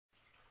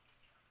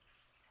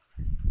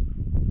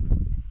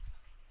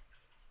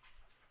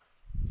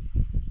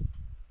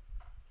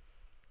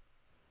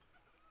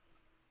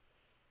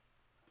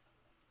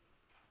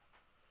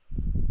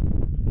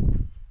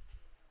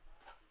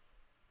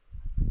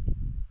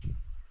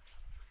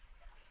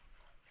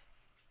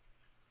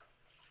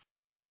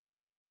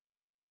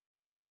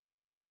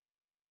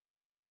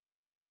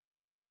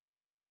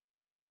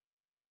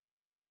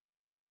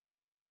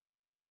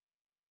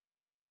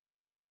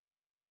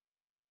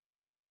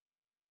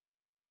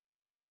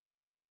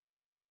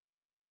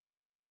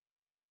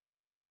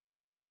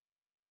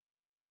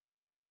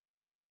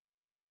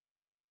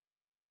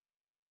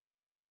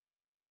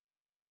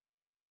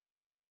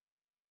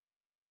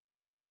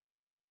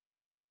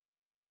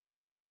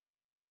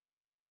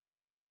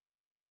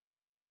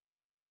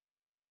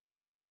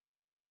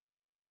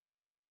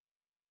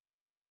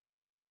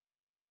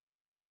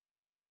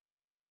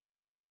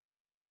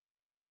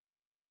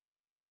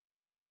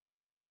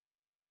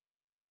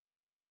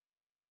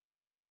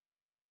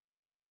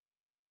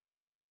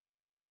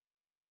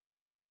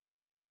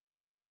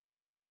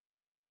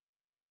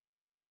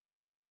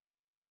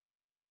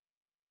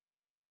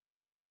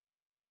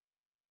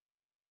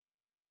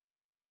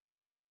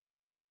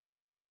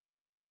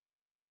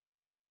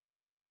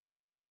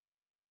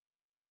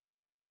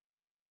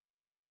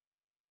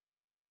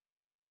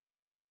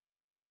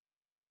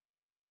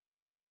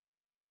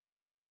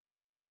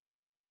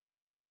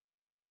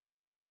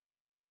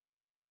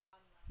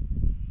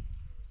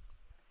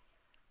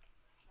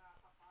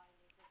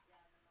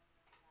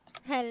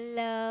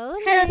Hello,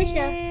 Hello,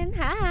 teacher. Lynn.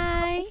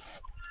 Hi.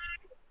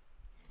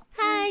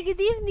 Hi, good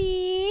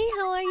evening.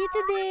 How are you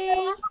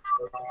today?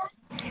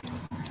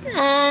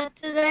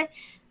 Today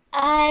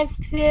I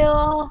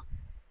feel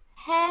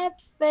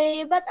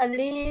happy but a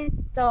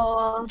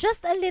little.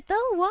 Just a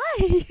little?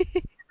 Why?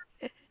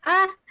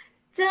 Uh,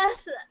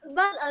 just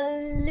but a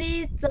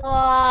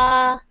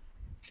little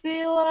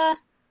feel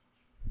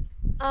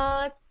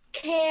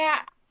care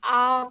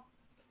of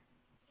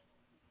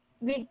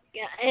big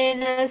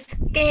and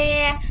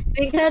scare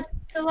because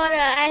tomorrow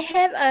I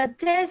have a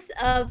test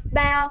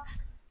about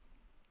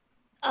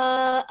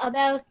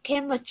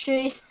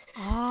chemistry.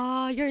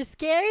 Oh, you're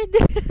scared?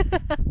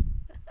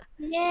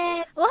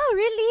 Yes, Wow,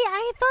 really?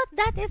 I thought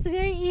that is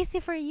very easy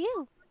for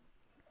you.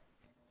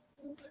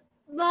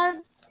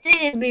 but did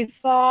it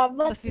before,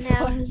 but But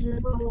now before,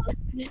 no.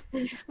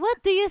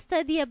 what do you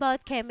study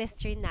about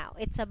chemistry now?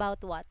 It's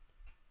about what?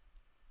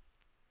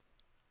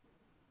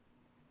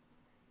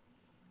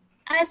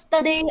 I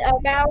study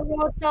about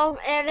proton,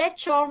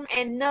 electron,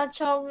 and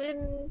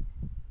neutron.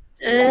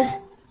 Uh,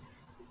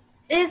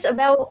 it's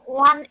about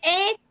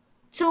 1A,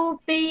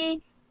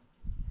 2B,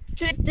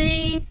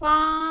 3D,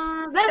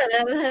 4.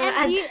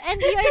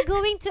 And you are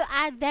going to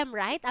add them,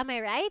 right? Am I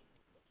right?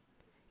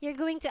 You're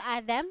going to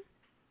add them?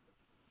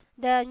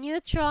 The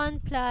neutron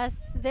plus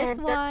this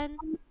And one?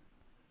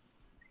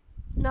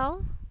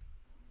 No?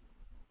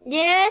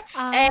 yeah,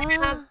 and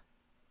Ah.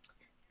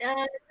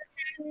 uh,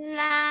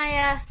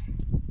 like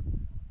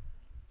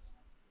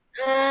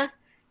uh,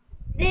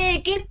 they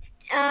give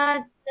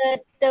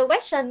the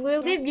question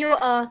will Yeah. give you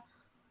a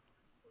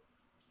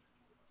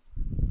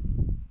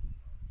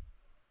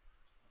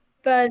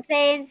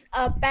percent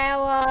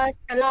about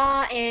the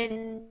law,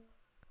 and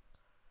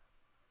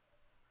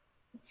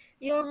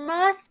you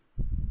must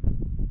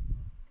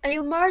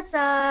you must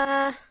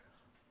uh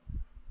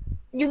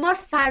you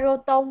must follow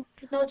Tom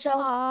neutron.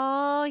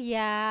 Oh,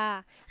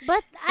 yeah.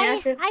 But And I I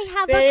feel I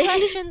have a very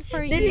question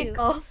for you.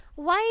 difficult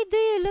Why do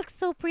you look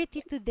so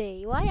pretty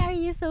today? Why are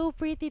you so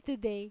pretty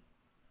today?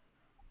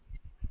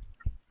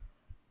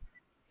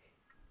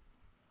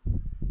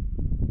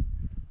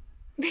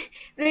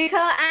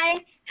 because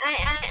I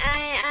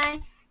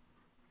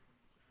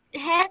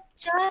have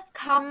just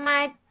come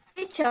my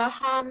teacher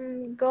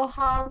home go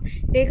home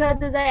because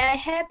today I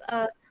have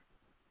a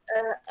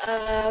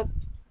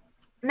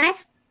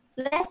math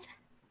lesson.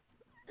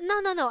 No,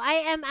 no, no. I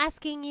am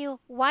asking you,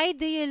 why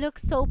do you look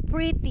so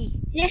pretty?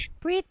 Yes,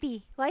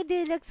 Pretty. Why do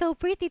you look so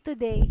pretty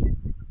today?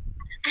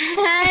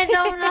 I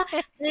don't know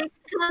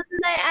because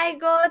today I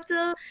go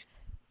to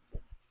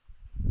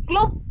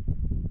club.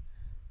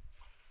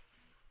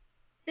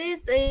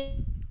 This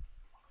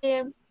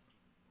um,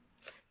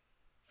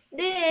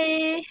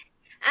 this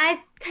I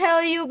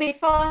tell you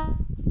before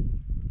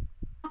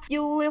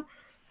you will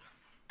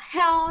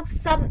have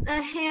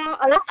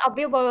a lot of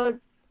people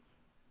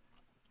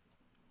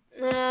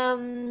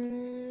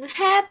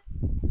have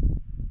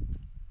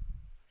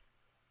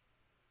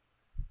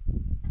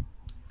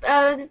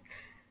uh,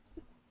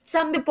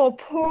 some people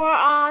poor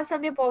or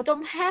some people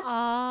don't have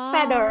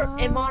father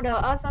and Oh. mother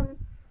or some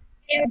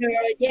elder.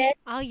 Yes,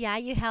 Oh, yeah,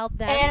 you help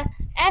them? and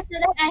after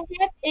that I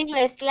have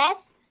English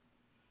class,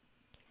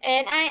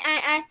 and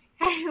I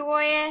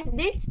wear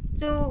this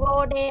to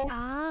go there.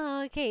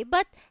 Ah, okay.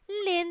 But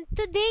Lynn,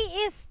 today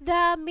is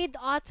the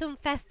Mid-Autumn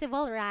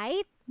Festival,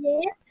 right?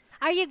 Yes,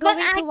 Are you but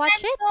going I to watch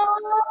can't it? go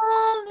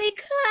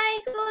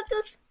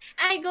because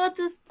I go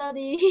to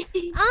study.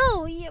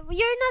 Oh,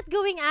 you're not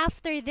going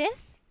after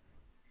this?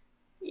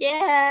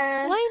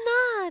 Yeah, Why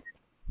not?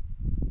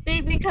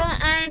 because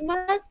I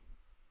must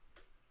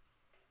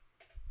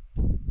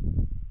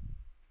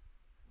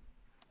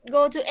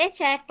go to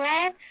extra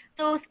class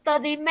to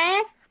study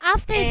math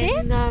After and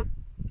this?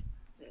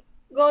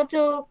 go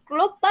to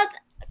club, but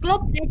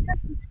club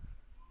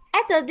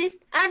after this,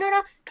 I don't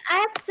know,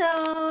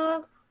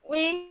 after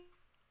we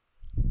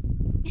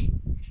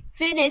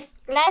finish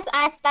class,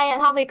 I stay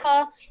at home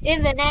because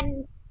even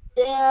then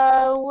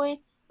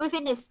we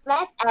finish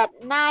class at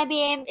 9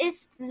 p.m.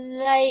 It's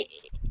late,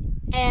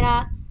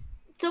 and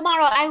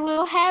tomorrow I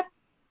will have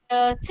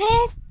a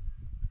test.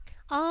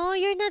 Oh,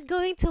 you're not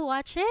going to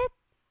watch it?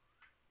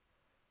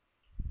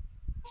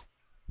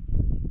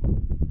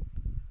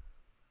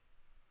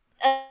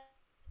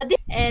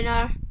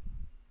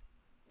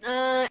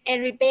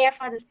 And prepare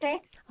for the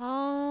test.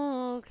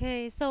 Oh,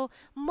 okay. So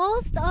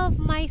most of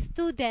my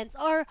students,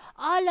 or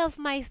all of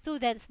my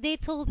students, they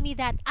told me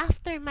that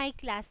after my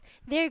class,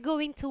 they're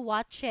going to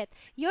watch it.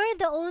 You're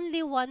the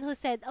only one who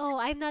said, "Oh,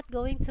 I'm not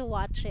going to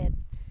watch it."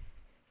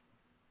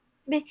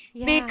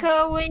 Yeah.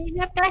 Because we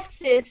have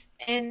classes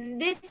and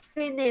this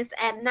finish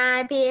at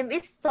 9 p.m.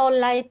 It's so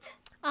late.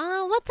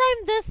 What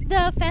time does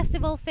the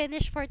festival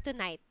finish for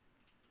tonight?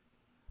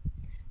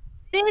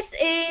 This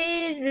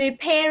is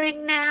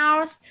repairing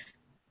now.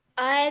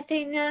 I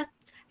think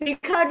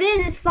because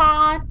this is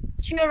for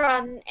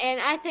children, and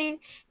I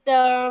think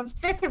the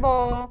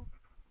festival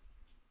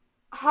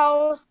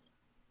holds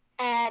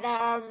at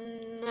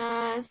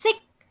 6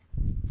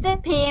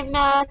 p.m.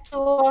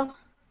 To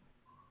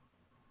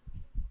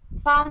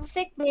from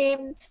 6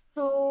 p.m.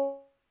 to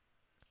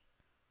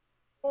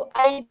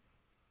 8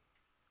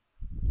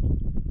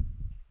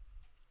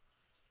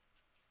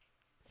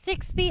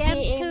 6 p.m.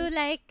 to p.m.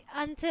 like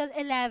until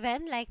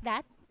 11, like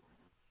that.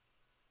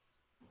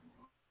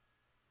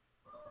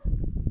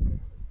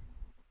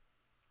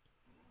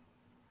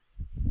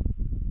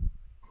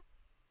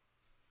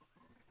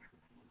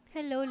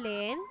 Hello,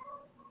 Lynn.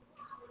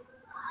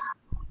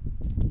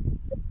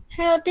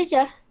 Hello,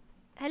 teacher.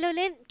 Hello,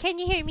 Lynn. Can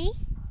you hear me?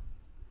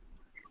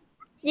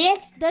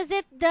 Yes. Does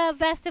it the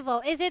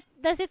festival?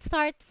 Does it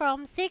start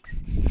from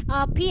 6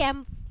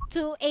 p.m.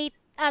 to 8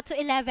 to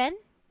 11?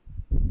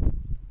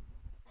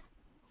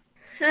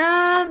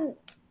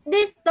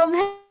 This don't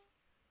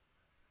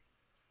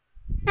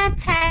have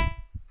time.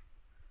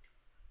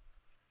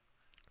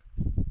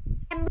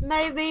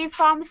 Maybe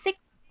from 6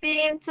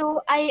 p.m.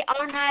 to 8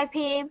 or 9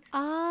 p.m.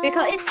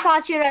 Because it's Ah,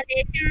 for children,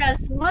 and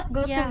children must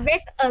go to yeah.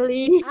 bed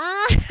early.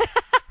 Ah,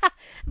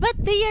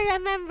 but do you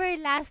remember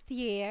last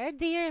year?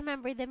 Do you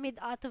remember the Mid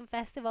Autumn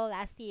Festival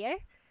last year?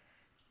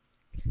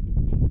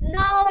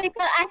 No,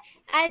 because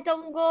I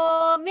don't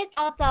go Mid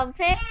Autumn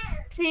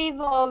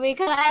Festival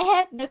because I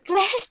have the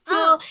class too.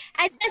 Ah,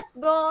 I just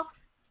go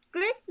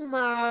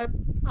Christmas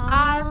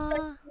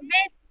ah,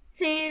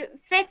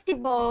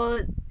 festival,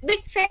 big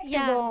yeah.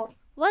 festival.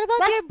 What about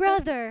But your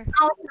brother?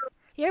 autumn,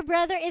 Your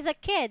brother is a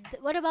kid.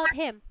 What about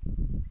him?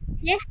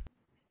 yes,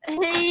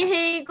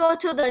 he go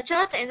to the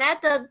church and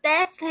after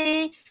that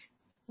he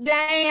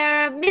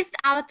play Miss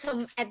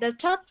Autumn at the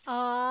church.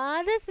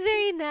 Oh, that's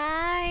very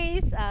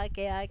nice.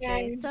 Okay, Yeah.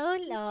 okay. So,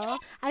 no,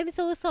 I'm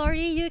so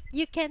sorry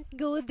you can't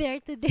go there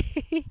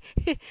today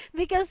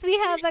because we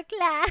have a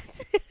class.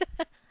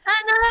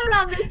 No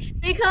problem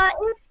because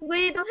if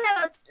we don't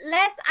have a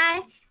less,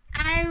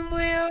 I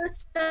will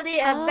study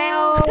Oh,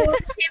 about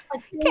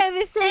chemistry.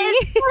 chemistry.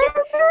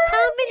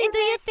 How many do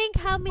you think?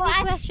 How many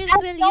questions I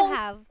will you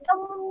have?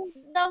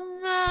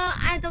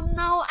 I don't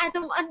know. I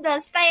don't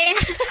understand.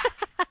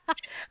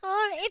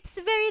 Oh, it's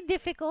very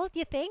difficult,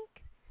 you think?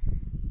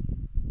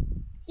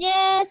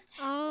 Yes,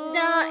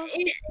 Oh,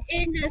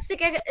 in the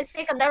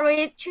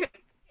secondary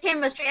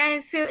chemistry, I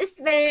feel it's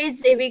very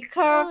easy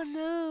because oh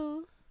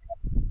no.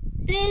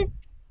 this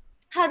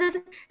how to say,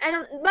 I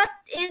don't, but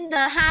in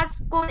the high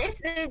school,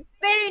 it's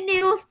very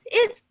new.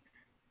 It's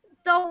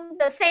don't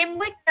the same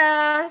with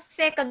the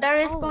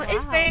secondary Oh, school.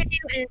 It's very wow.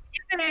 new and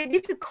it's very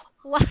difficult.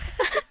 Wow.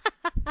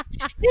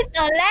 It's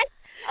a lot.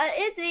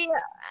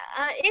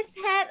 It's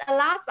had a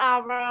lot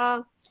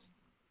of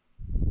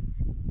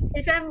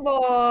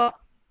example.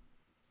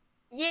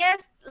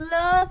 Yes,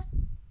 lost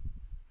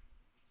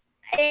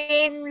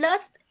and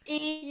lost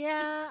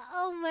Yeah.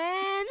 Oh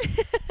man.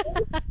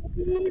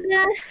 in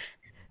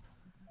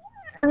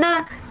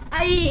no,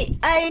 I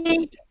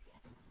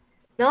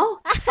no.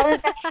 How to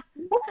say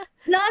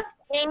lost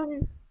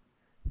in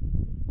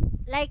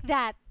Like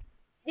that.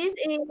 this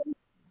is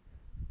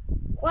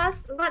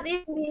what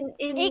it mean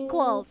in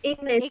Equals.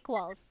 English?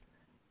 Equals.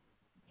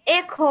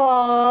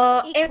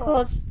 Equals.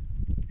 Equals.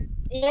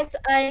 Yes,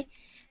 I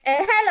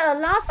had a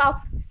lot of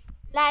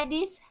like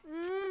this.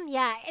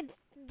 Yeah.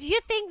 Do you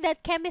think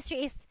that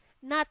chemistry is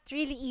not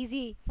really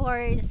easy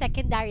for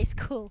secondary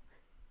school?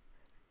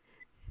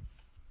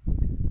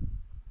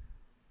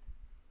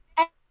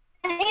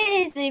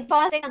 It is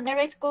for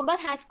secondary school, but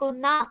high school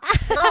not.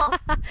 No,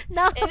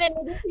 No. it's very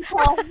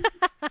difficult.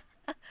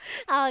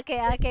 Okay,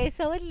 okay.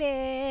 So,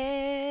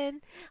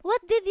 Lynn,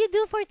 what did you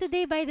do for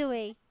today, by the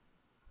way?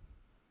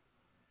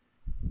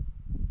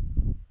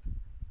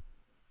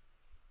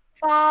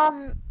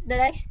 From the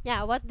day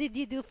Yeah, what did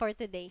you do for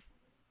today?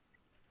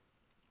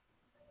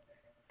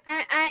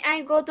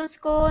 I go to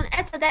school.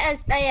 After that, I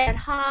stay at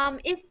home.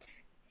 It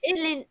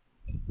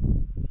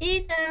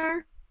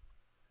either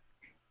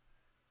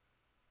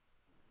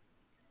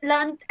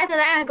learn. After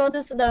that, I go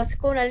to the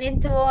school and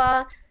into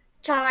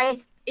try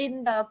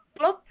in the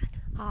club.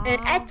 And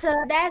Ah, after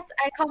that,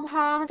 I come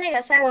home, take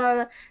a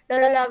shower,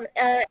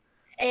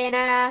 and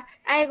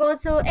I go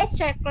to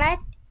extra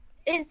class.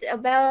 It's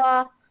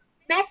about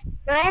math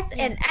class,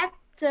 yeah. and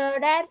after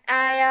that,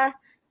 I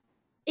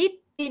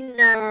eat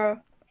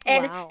dinner.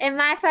 Wow. And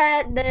my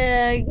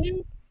father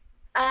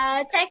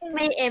take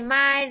me and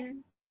my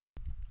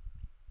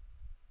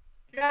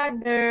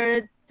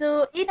brother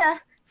to eat a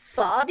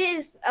phở.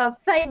 This is a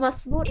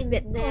famous food in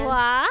Vietnam.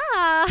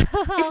 Wow.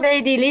 It's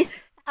very delicious.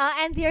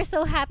 And you're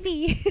so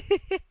happy.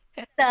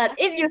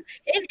 If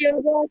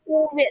you go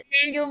to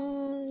Vietnam, you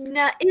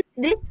eat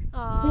this.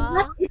 You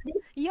must Aw. eat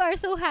this. You are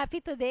so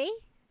happy today?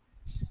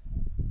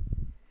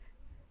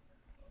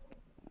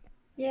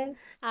 Yeah.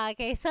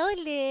 Okay, so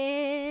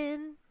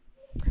Lynn,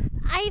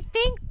 I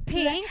think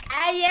Today, pink.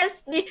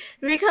 yes,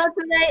 because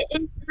today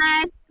is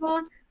my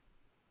school.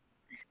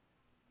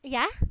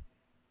 Yeah?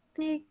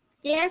 Pink.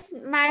 Yes,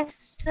 my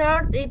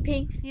shirt is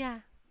pink. Yeah.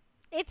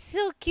 It's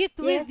so cute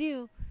with Yes.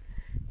 you.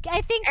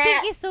 I think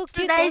pink is so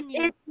cute Today on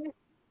is you.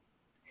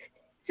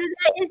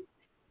 today is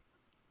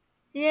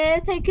yeah.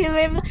 Thank you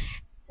very much.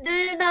 Do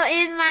you know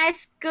in my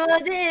school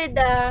this is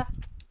the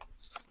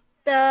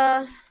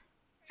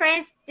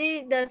friends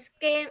did the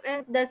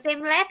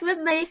same class with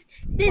me.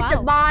 This Wow.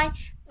 boy,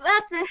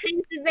 but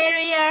he's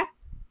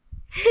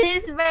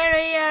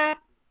very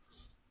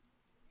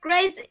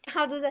crazy.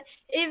 How to say?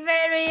 He's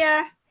very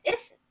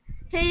it's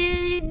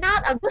he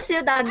not a good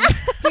student.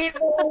 He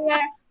very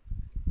bad.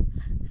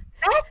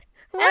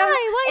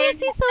 Why? Why And is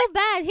he so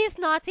bad? He's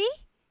naughty?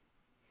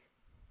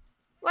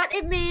 what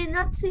it mean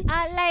not see?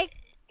 Like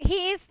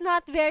he is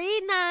not very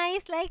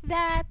nice like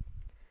that.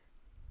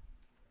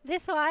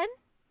 This one?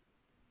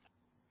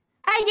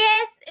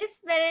 Yes, it's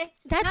very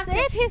That's naughty.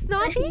 it? He's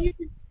naughty?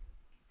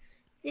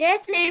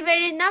 Yes, he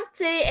very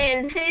naughty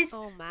and he's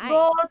Oh my.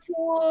 go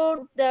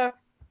to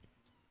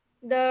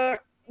the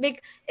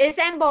big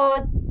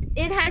example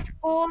in high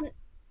school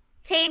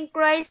 10th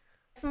grade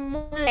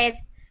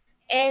smallest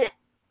and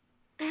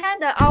had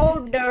the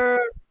older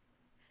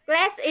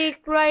class is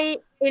grade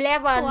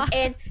 11 Wow.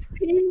 and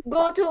he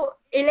go to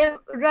 11,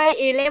 grade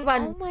 11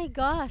 Oh my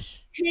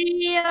gosh.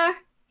 here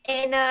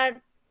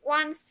and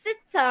one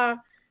sister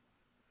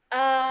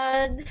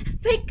uh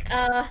pick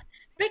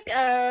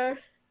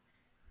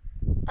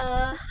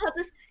how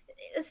to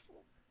s-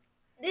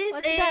 this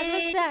What's that?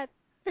 What's is that?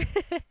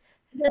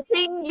 the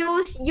thing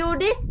you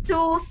did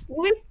to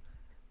sweep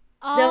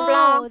the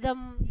floor. Oh, the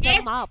Yes,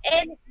 mop.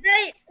 and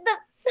the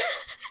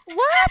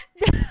What?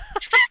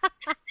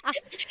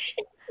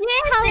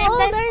 yes, How and old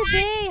that's are why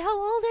they? How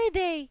old are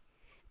they?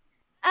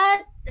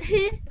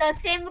 he's the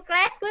same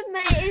class with me.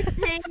 Is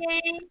he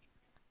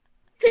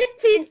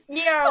 15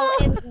 years old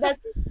and Oh. the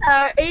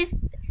sister is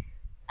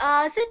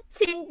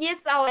 16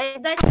 years old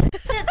and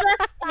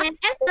and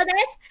after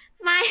that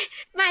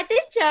my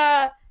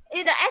teacher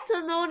in the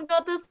afternoon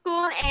go to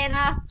school and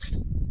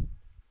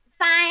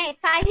find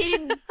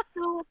him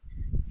to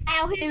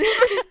sell him.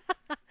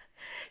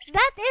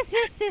 That is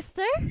his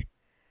sister?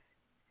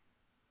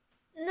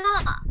 no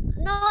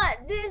no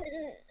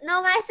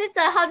no my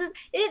sister how to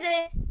it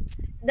is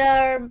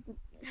the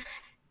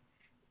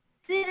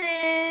this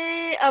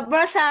is a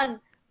person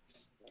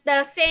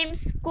the same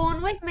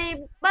school with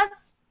me but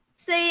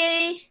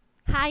she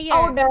Higher.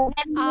 older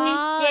than me.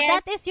 Oh, Yes.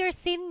 that is your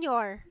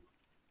senior.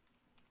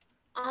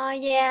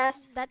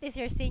 Yes. That is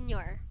your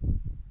senior.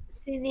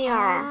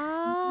 Senior.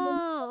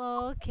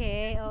 Oh,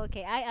 okay,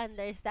 okay. I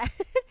understand.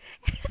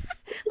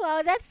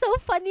 Wow, that's so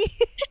funny.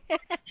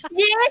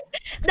 Yes.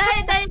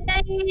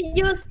 They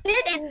use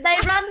it and they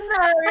run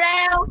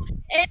around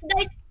and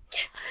they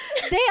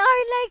They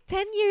are like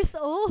 10 years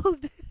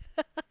old.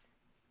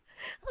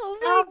 Oh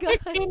my no god.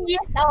 15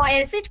 years old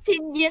and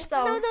 16 years No,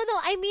 old. no, no.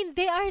 I mean,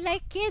 they are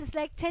like kids,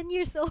 like 10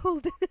 years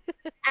old.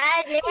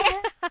 Yeah.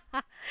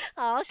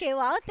 Oh, okay,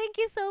 wow. Thank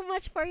you so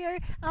much for your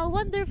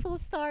wonderful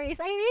stories.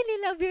 I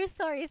really love your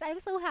stories. I'm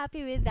so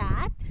happy with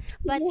that.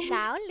 But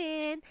now,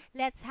 Lynn,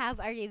 let's have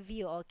a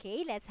review,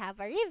 okay? Let's have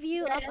a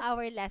review of Yes.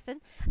 our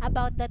lesson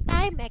about the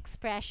time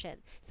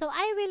expression. So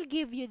I will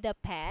give you the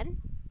pen.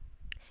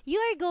 You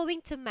are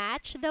going to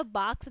match the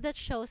box that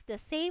shows the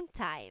same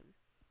time.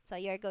 So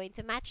you're going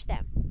to match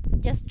them.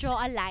 Just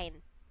draw a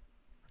line.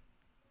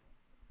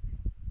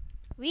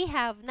 We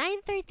have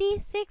 9:30,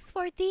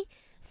 6:40,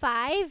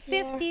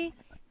 Yeah. 5:50,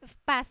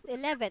 past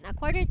 11, a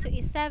quarter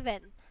to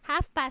 7,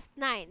 half past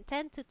 9,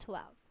 10 to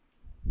 12.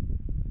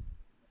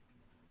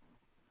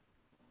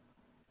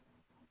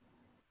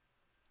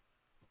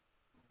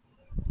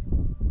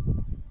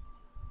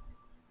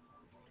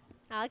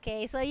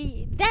 Okay, so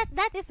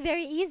that is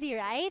very easy,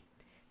 right?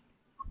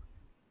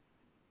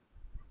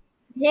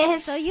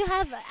 So Yes. you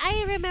have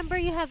I remember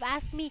you have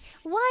asked me,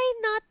 why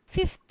not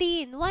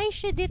 15? Why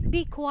should it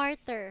be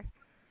quarter?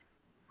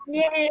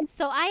 Yes.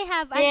 So I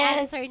have an Yes.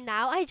 answer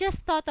now. I just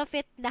thought of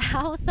it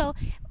now. So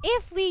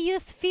if we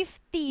use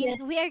Yes.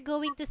 15, we are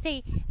going to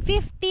say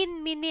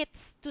 15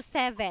 minutes to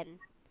 7.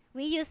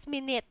 We use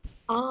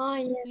minutes. Oh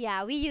yeah.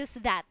 Yeah, we use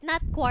that,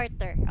 not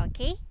quarter,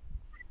 okay?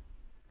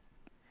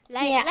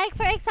 Like Yeah. like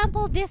for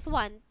example this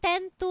one,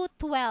 10 to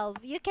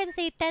 12. You can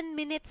say 10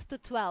 minutes to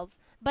 12,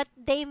 but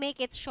they make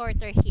it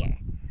shorter here.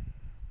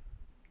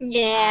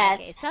 Okay,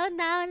 Yes. so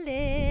now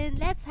Lynn,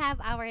 let's have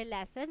our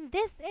lesson.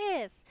 This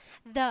is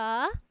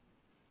the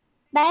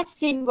Past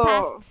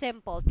past simple.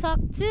 simple. Talk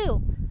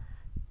 2.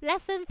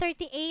 Lesson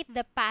 38,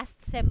 the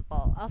past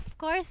simple. Of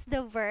course,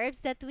 the verbs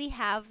that we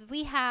have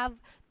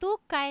two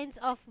kinds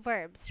of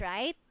verbs,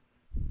 right?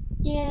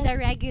 The Yes.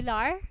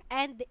 regular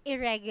and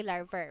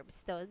irregular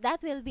verbs. So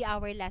that will be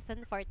our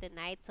lesson for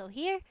tonight. So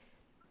here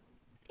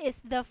is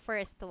the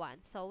first one.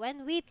 So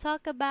when we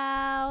talk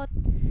about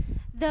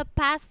the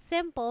past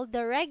simple,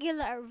 the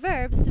regular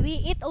verbs,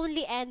 it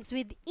only ends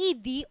with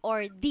ed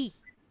or d.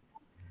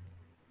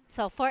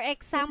 So for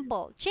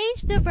example,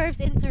 change the verbs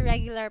into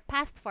regular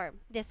past form.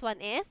 This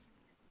one is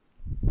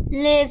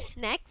Live.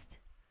 next.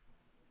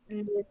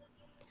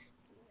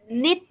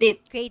 Knitted.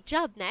 Great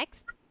job.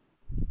 Next.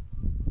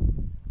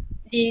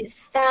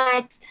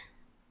 Inside.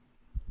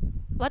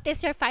 What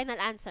is your final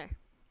answer?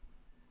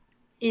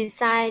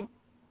 Inside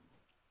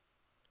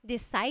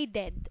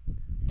Decided.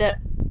 the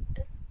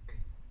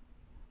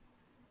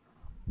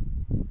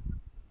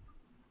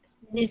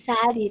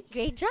decided.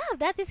 Great job.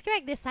 That is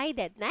correct.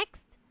 Decided.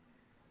 Next.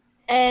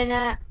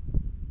 And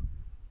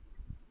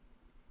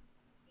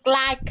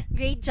like,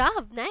 Great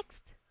job.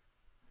 Next.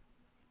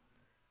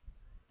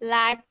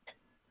 like,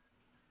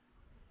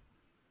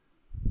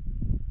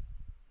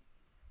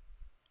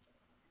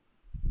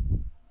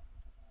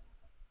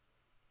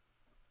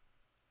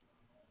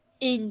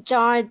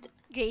 enjoyed,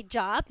 Great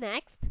job.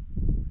 Next.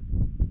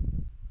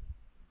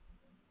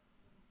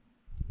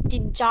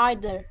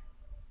 enjoyed,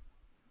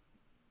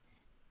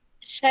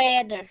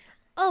 shared.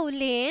 Oh,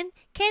 Lynn,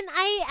 can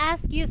I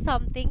ask you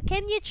something?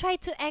 Can you try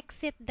to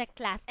exit the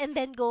class and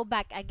then go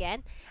back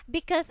again?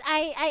 Because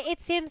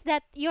it seems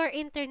that your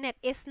internet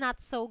is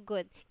not so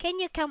good. Can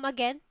you come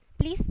again,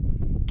 please?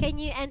 Can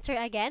you enter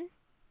again?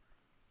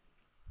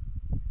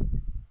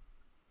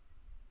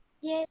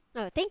 Yes,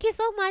 Oh, thank you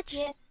so much.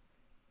 yes.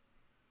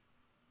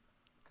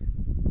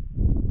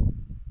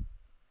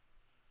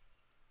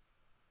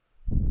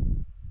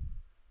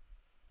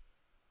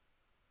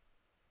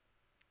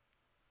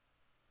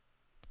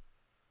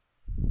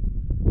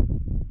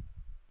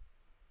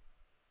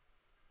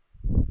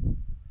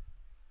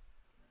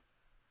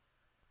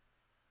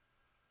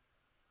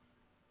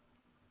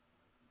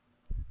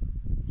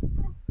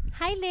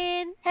 Hi,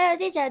 Lynn. Hello,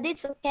 teacher.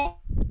 This okay?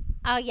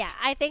 Oh, yeah,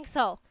 I think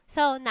so.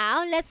 So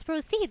now let's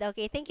proceed.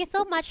 Okay, thank you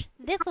so much.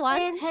 This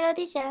one, And hello,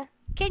 teacher.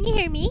 can you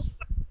hear me?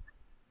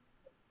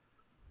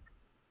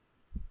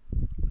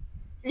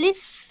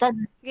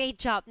 Listen. Great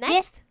job.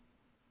 Yes. Next.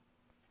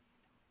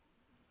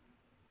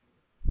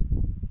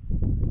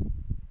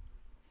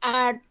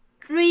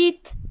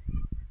 Read.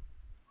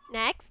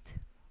 Next.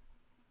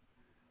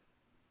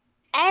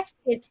 Ask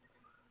it.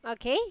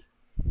 Okay.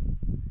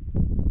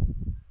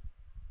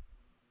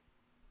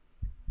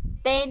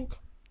 Dent.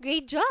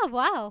 Great job.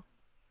 Wow.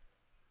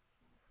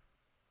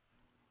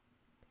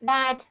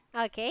 That.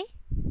 Okay.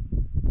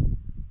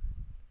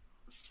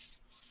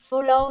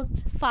 Followed.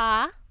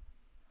 Fa.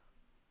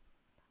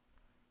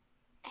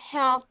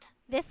 Helped.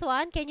 This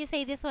one, can you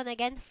say this one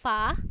again?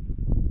 Fa.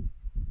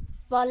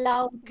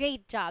 Followed.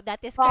 Great job. That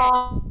is correct.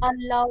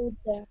 Followed.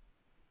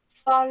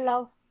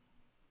 Follow.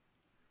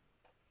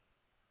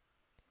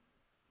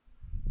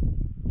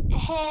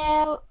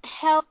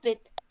 Help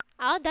it.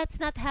 Oh, that's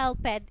not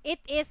helped. It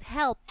is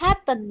helped.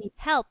 Happened.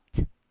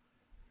 Helped.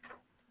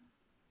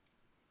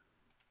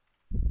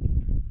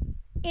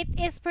 It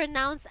is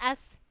pronounced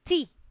as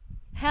T.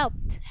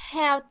 Helped.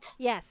 Helped.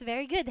 Yes,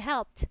 very good.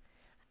 Helped.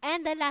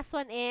 And the last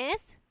one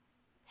is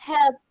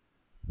Help.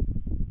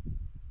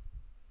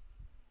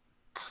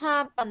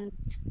 Happened.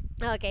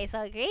 okay,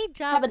 so great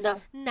job.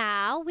 Happened.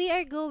 Now we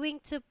are going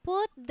to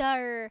put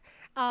the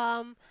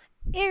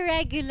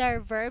irregular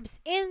verbs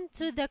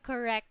into the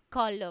correct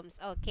columns.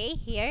 Okay,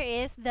 here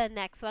is the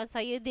next one. So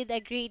you did a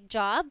great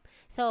job.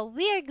 So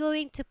we are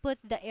going to put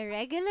the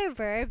irregular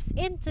verbs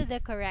into the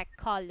correct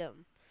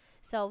column.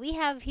 So we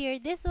have here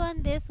this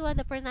one,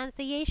 the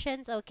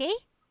pronunciations, okay?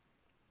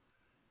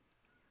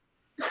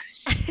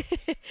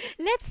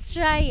 Let's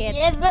try it.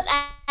 Yes, but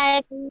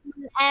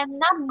I'm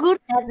not good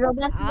at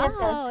romancing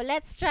myself. Oh,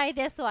 let's try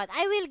this one.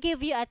 I will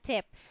give you a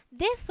tip.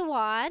 This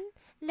one,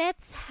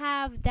 let's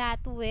have that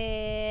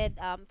with,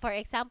 for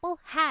example,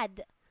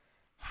 had.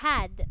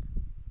 Had.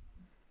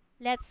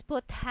 Let's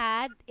put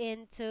had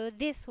into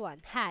this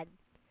one. Had.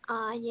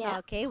 Yeah.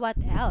 Okay, what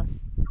else?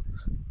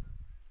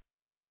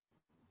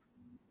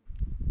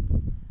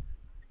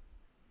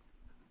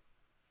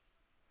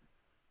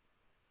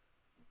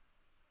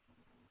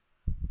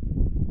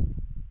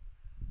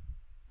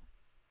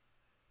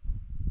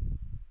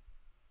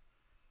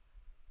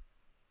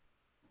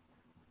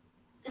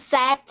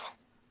 Sat.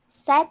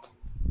 Sat.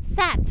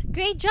 Sat.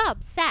 Great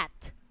job.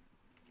 Sat.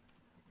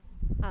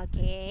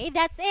 Okay,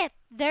 that's it.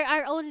 There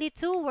are only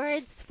two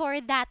words for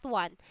that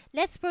one.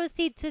 Let's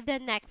proceed to the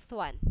next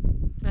one.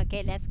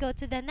 Okay, let's go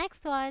to the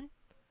next one.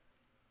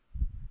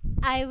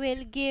 I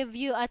will give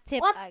you a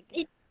tip What's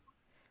again. it?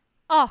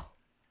 Oh,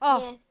 oh,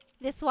 Yes.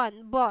 this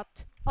one,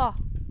 bought. Oh,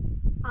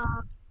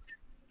 Uh,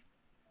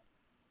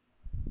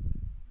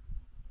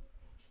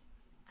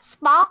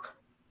 spark.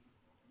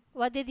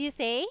 what did you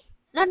say?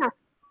 No, no,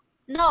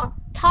 no.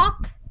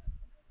 Talk.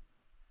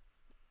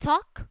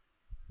 Talk?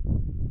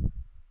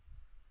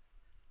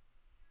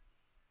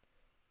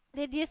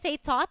 Did you say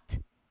taught?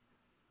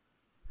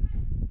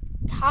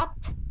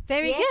 Thought.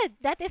 Very Yes. good.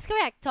 That is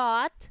correct.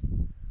 Taught.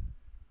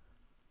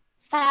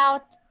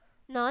 Felt.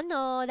 No,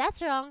 no,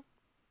 that's wrong.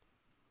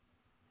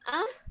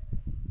 Huh?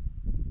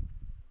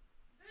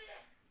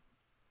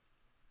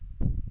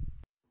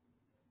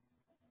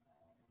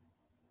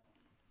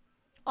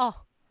 Oh,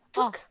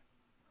 oh, Took.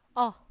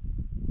 oh,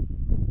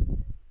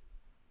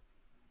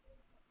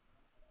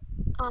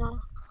 Uh,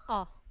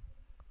 oh,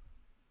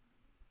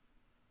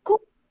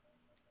 cook.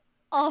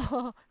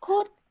 oh,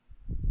 Could.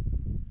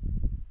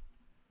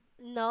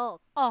 no,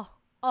 oh,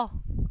 oh.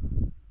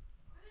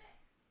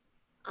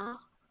 Uh,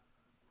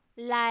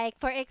 Like,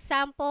 for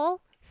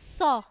example,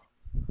 saw,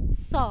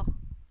 saw.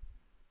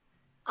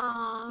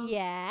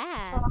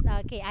 Yes. so,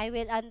 Okay, I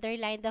will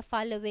underline the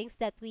followings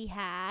that we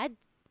had.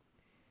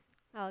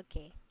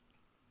 Okay.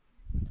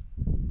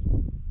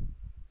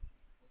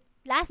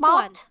 Last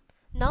one. bought.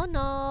 No,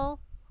 no.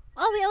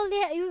 Oh,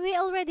 we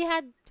already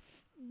had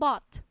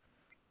bought.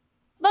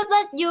 But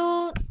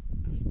you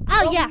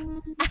Oh yeah.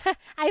 don't.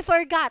 I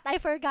forgot. I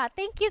forgot.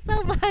 Thank you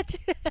so much.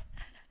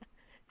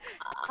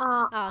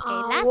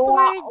 Okay, last War,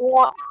 word.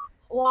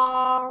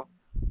 war,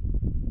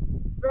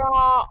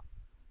 draw,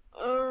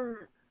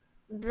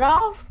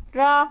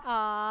 draw.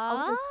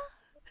 Ah,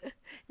 Okay,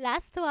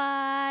 last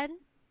one.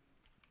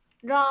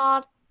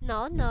 draw.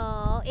 No,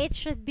 no. It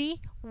should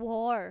be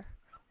war.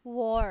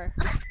 War.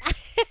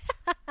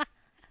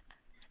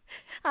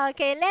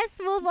 Okay, let's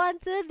move on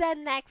to the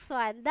next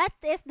one. That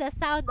is the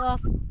sound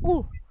of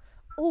ooh.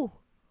 Ooh.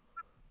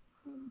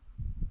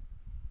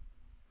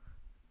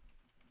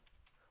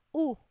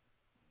 Ooh.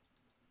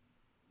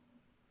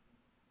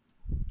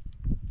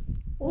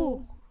 Ooh.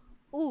 Ooh,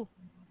 Ooh.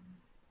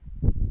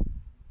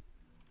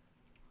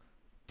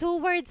 Two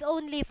words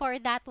only for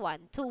that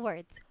one. Two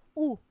words.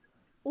 Ooh.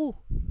 Ooh.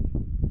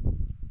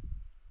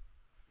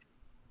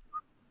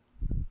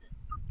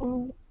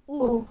 ooh,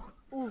 Ooh.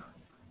 ooh,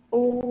 Ooh.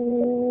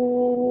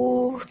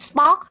 ooh.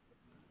 Spark.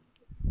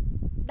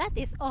 That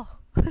is oh.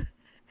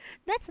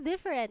 That's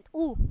different.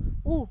 Ooh.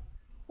 Ooh.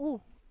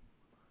 Ooh.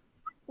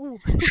 Ooh.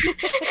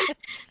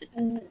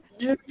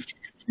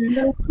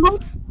 The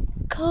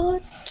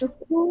code,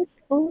 ooh,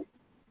 ooh.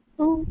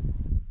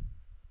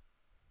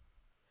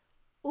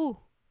 Ooh.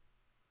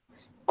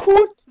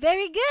 Cool.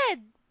 Very good.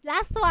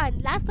 Last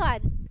one. Last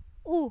one.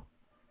 Ooh.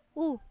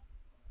 Ooh.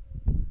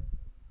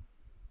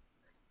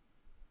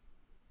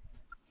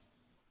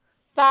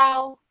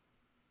 Foul.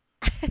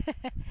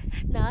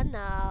 No,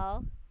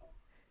 no.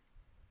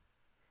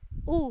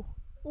 Ooh.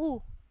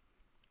 Ooh.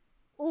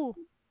 Ooh.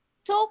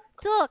 Took.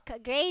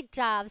 Took. Great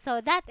job.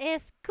 So that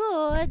is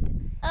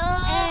good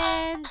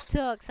and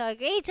took. So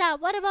great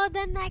job. What about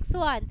the next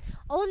one?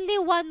 Only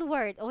one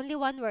word. Only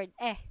one word.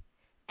 Eh.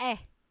 Eh.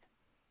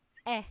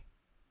 Eh.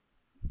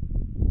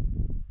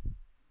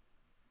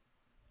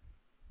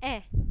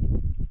 Eh.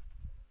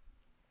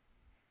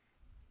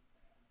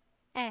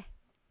 Eh.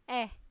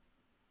 Eh.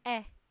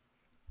 Eh.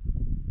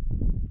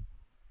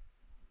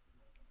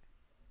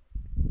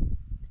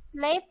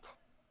 Slept.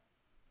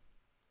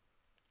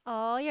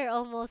 Oh, you're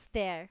almost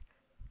there.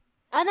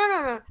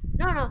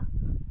 No.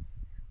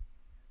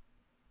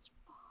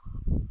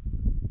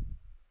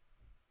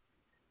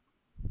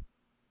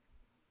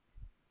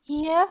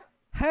 Here.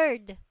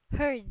 Heard.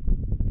 Heard.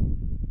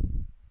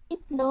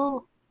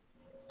 No.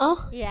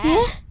 Oh, Yes.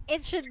 yeah.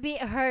 It should be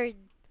heard.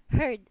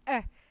 Heard.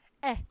 Eh.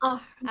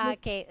 Oh,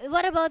 Okay.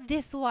 What about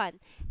this one?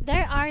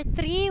 There are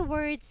three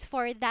words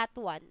for that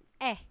one.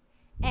 Eh.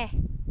 Eh.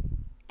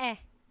 Eh.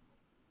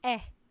 Eh.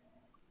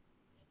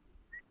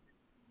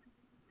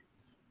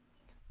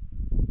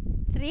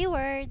 Three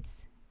words.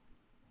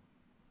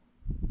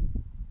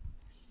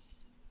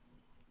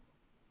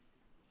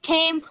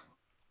 came.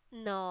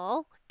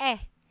 No. Eh.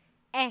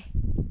 Eh.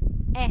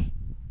 Eh.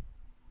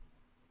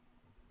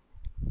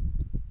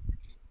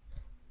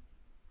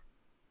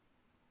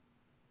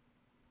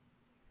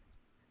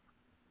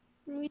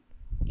 Read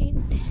it.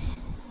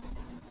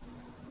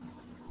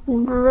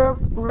 Drop.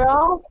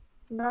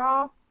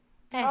 Drop.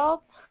 Eh.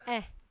 Drop.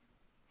 Eh.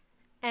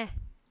 Eh.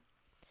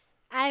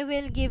 I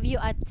will give you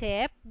a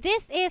tip.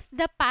 This is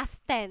the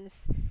past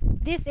tense.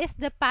 This is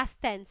the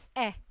past tense.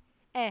 Eh.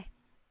 Eh.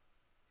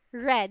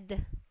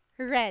 Red.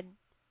 Red.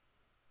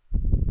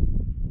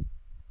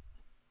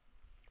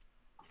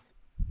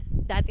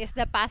 That is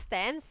the past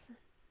tense.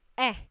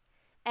 Eh.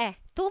 Eh.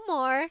 Two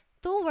more.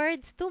 Two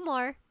words. Two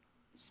more.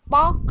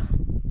 Spark.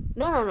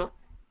 No.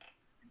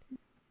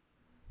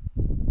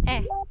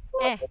 Eh.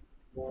 Eh.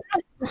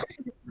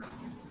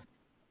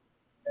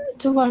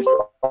 Two more.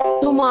 Two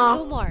Two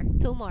more. more.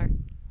 Two more.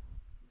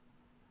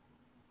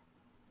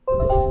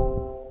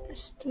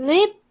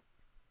 Sleep.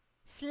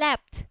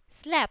 Slept.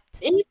 Slept.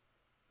 Sleep.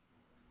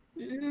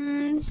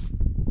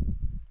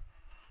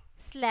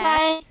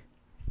 Stay. Slept.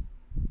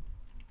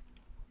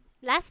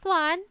 Last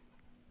one.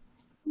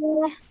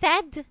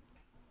 Said.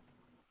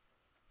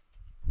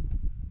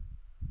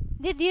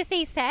 Did you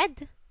say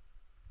said?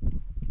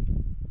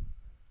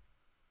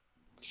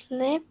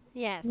 Sleep.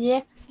 Yes.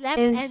 Yeah.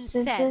 Slept and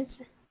said.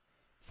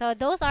 So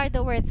those are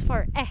the words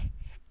for eh.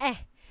 Eh.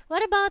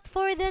 What about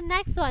for the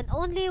next one?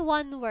 Only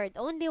one word.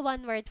 Only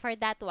one word for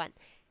that one.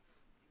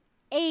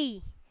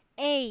 A.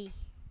 A.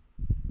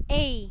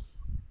 A.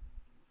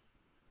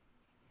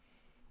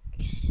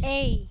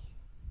 A.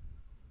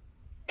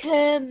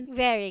 Come.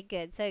 Very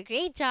good. So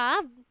great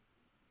job.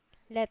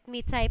 Let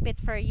me type it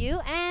for you.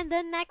 And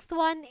the next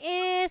one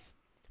is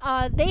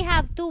they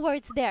have two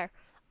words there.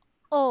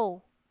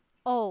 O.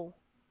 O.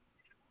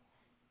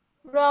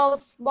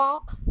 Rose.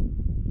 Spark.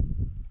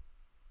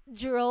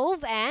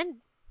 Drove and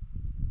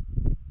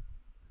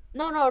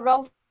No.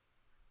 Rose.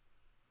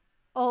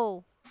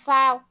 O.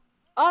 Foul.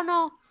 Oh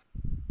no.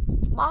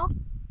 Spark.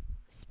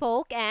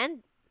 Spoke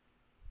and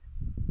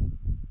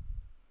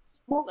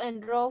Smoke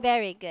and drove.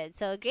 very good.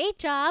 So great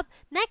job.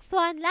 Next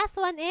one, last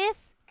one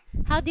is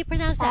how do you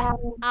pronounce that?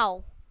 Foul.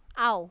 Ow.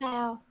 Ow.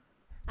 Foul.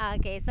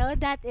 Okay, so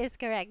that is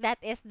correct. That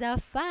is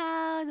the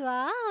found.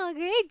 Wow,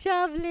 great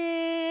job,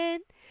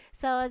 Lynn.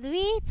 So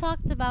we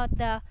talked about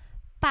the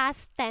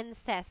past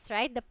tenses,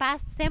 right? The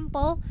past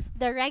simple,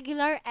 the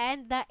regular,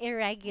 and the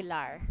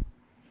irregular.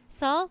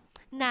 So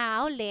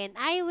now, Lynn,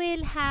 I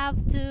will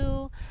have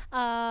to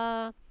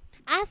uh,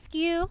 ask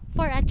you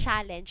for a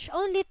challenge.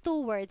 Only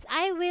two words.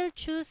 I will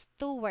choose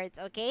two words,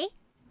 okay?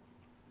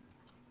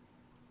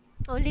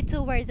 Only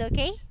two words,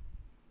 okay?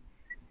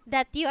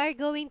 That you are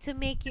going to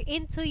make you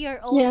into your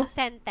own Yeah.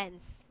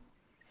 sentence.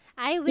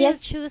 I will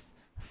Yes. choose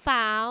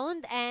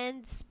found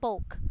and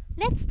spoke.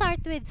 Let's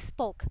start with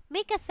spoke.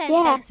 Make a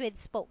Yeah. sentence with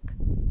spoke.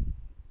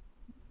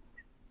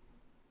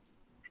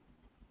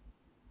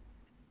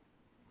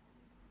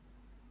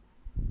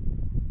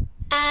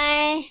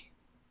 I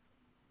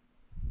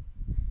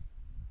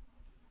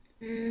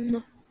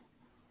mm,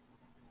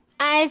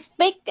 I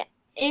speak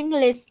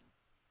English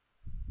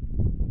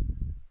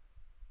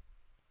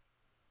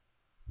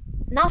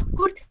not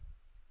good.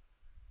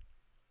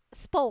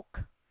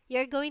 Spoke.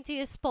 You're going to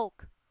use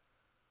spoke.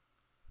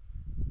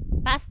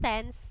 Past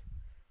tense.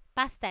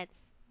 Past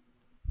tense.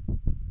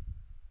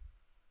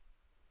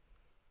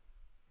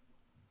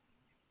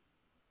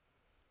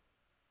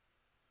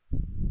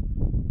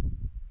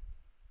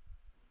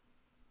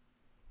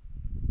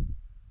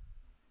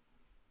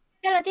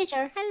 Hello,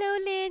 teacher. Hello,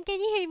 Lynn. Can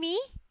you hear me?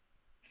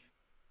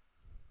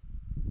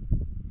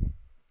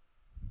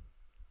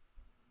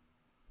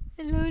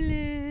 Hello,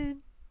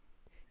 Lynn.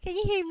 Can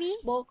you hear me?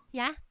 Spoke.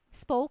 Yeah?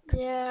 Spoke.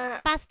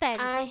 Yeah. Past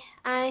tense.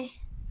 I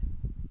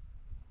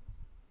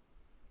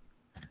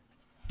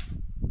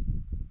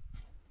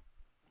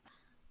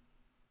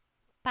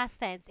Past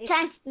tense. It's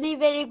Chinese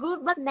very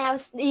good, but now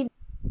in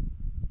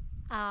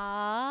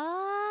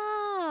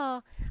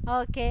oh.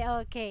 Okay,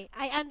 okay.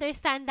 I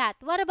understand that.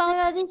 What about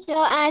hello, teacher.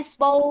 I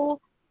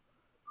spoke.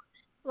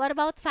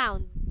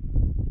 found?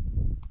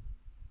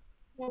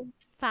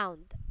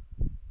 Found.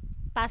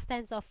 Past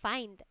tense of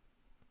find.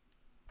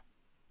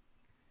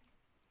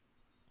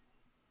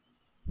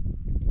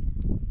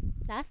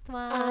 Last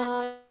one.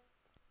 Uh,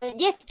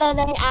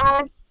 Yesterday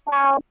I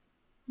found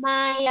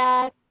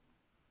my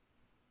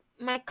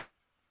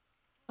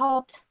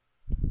coat.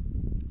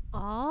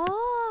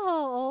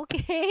 Oh,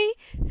 okay.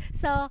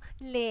 So,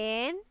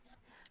 Lynn,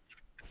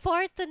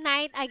 for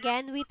tonight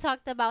again, we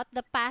talked about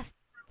the past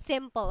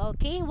simple,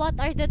 okay? What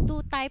are the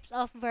two types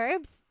of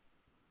verbs?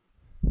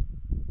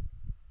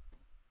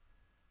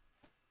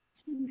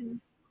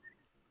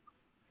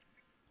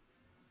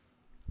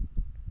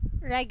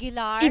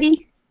 Regular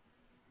Idi,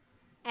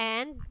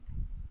 and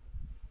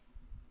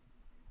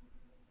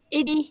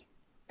idi,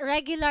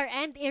 regular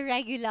and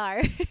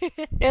irregular.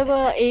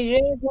 regular,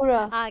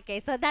 irregular. Okay,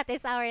 so that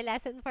is our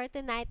lesson for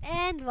tonight.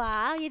 And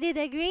wow, you did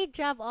a great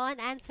job on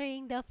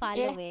answering the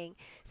Yeah, following.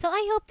 So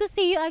I hope to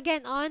see you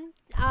again on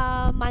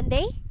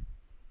Monday.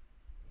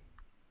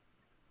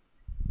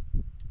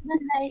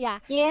 nice. Yeah.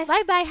 Yes.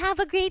 Bye bye. Have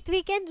a great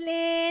weekend,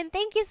 Lynn.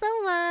 Thank you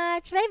so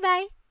much. Bye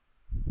bye.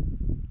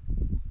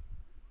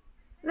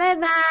 Bye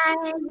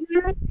bye.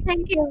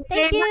 Thank you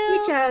Thank very much,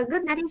 you. teacher.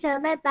 Good night, teacher.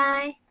 Bye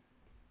bye.